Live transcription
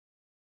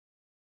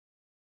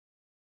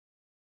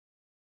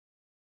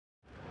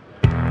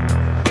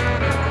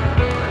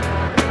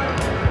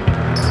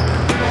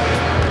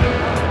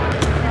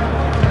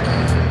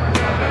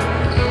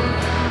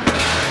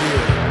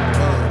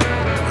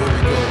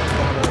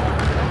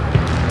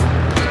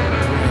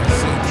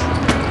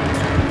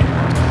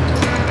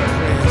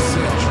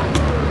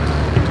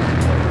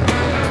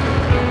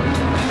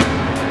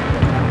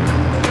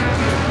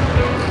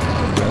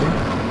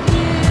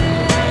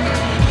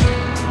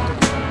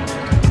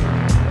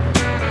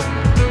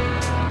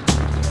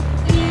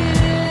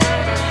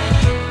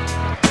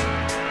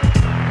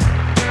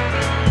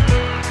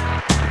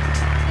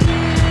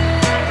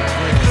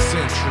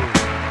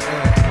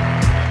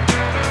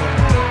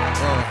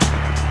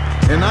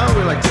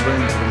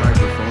bring to the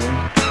microphone.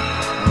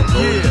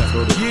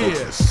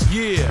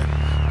 Yeah.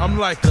 I'm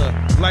like a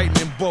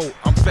lightning bolt.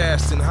 I'm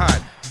fast and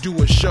hot.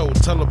 Do a show,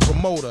 tell a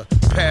promoter,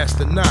 pass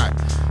the knot.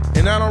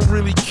 And I don't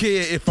really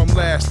care if I'm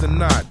last or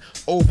not.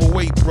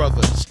 Overweight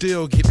brother,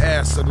 still get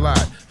ass a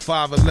lot.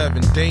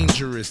 5'11",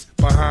 dangerous,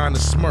 behind a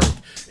smirk.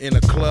 In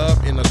a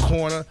club, in a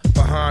corner,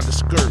 behind a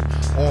skirt.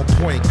 On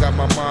point, got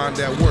my mind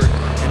at work.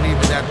 And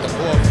even at the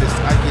office,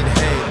 I get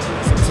head.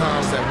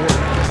 Sometimes at work,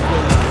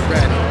 clothes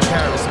erratic,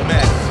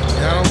 charismatic.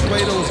 And I don't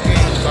play those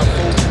games, I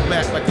fold you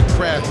back like a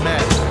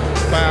Craftmatic.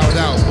 Bowed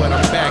out, but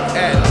I'm back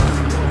at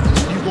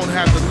it. You gonna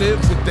have to live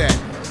with that,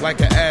 like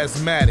an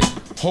asthmatic.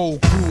 Whole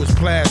crew is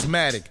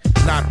plasmatic,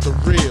 not the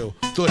real.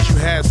 Thought you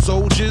had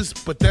soldiers,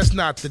 but that's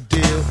not the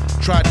deal.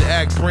 Tried to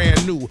act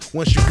brand new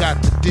once you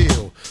got the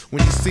deal.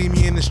 When you see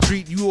me in the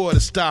street, you ought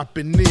to stop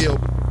and kneel.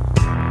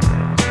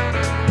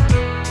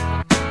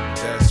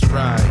 That's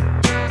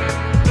right.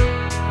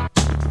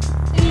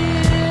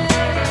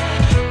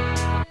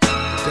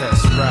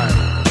 That's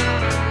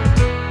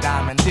right.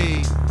 Diamond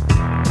D.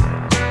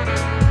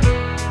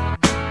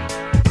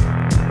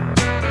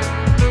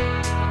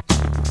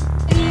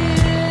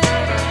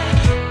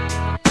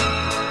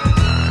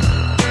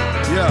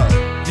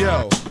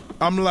 Yo,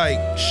 I'm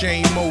like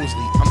Shane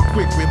Mosley, I'm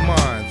quick with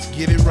mines,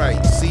 get it right,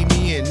 see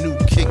me in new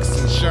kicks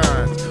and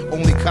shines,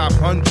 only cop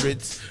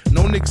hundreds,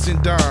 no nicks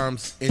and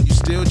dimes, and you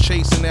still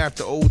chasing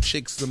after old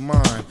chicks of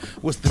mine.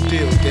 What's the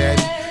deal,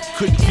 daddy?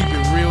 Couldn't keep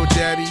it real,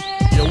 daddy?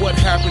 Yo, what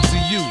happened to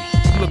you?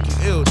 You looking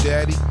ill,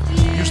 daddy.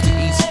 Used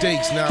to eat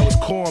steaks, now it's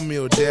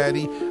cornmeal,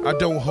 daddy. I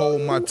don't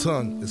hold my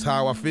tongue, it's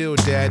how I feel,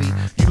 daddy.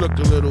 You look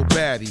a little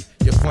batty,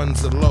 your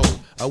funds are low.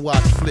 I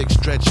watch flicks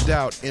stretched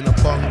out in a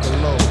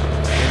bungalow.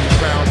 And you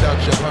found out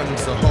your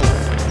hun's a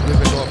hoe.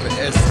 Living off of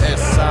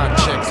SS side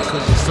checks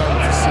cause your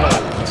sons are slow.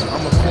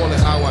 I'ma call it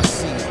how I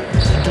see it,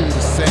 you do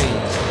the same.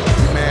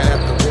 You mad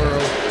at the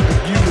world, if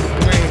you to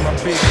blame, I'm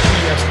Big G,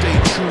 I stay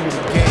true to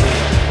the game.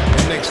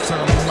 And next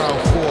time I'm out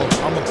for,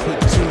 I'ma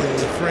put two in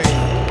the frame.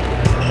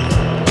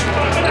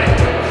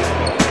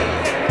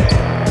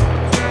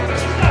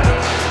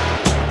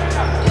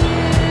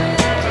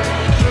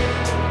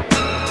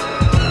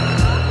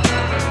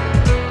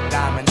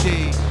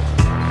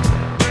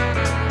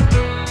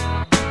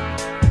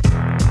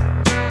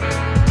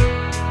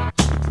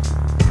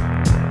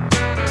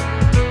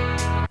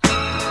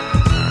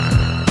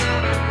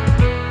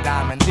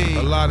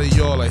 A lot of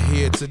y'all are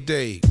here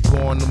today,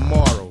 gone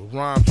tomorrow.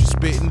 Rhymes you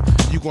spittin',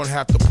 you gon'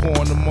 have to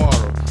pawn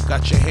tomorrow.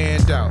 Got your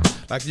hand out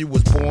like you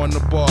was born to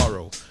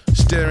borrow.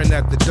 Staring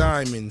at the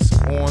diamonds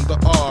on the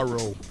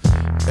RO.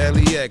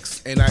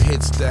 LEX and I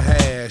hits the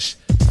hash.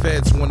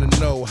 Feds wanna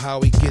know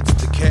how he gets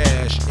the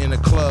cash. In a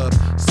club,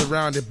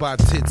 surrounded by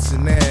tits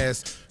and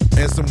ass.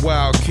 And some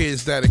wild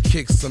kids that'll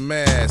kick some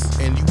ass.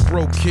 And you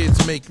broke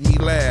kids make me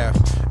laugh.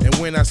 And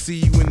when I see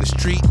you in the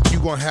street, you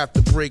gon' have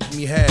to break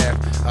me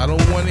half. I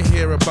don't wanna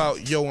hear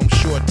about, yo, I'm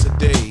short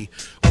today.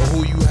 Or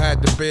who you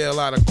had to bail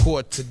out of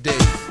court today.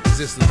 Is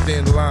this a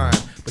thin line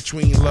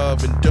between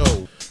love and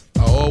dough?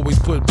 I always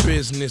put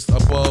business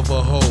above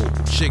a hoe.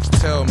 Chicks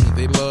tell me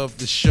they love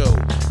the show.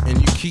 And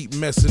you keep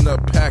messing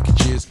up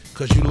packages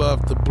cause you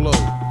love to blow.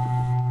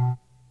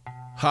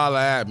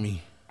 Holla at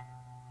me.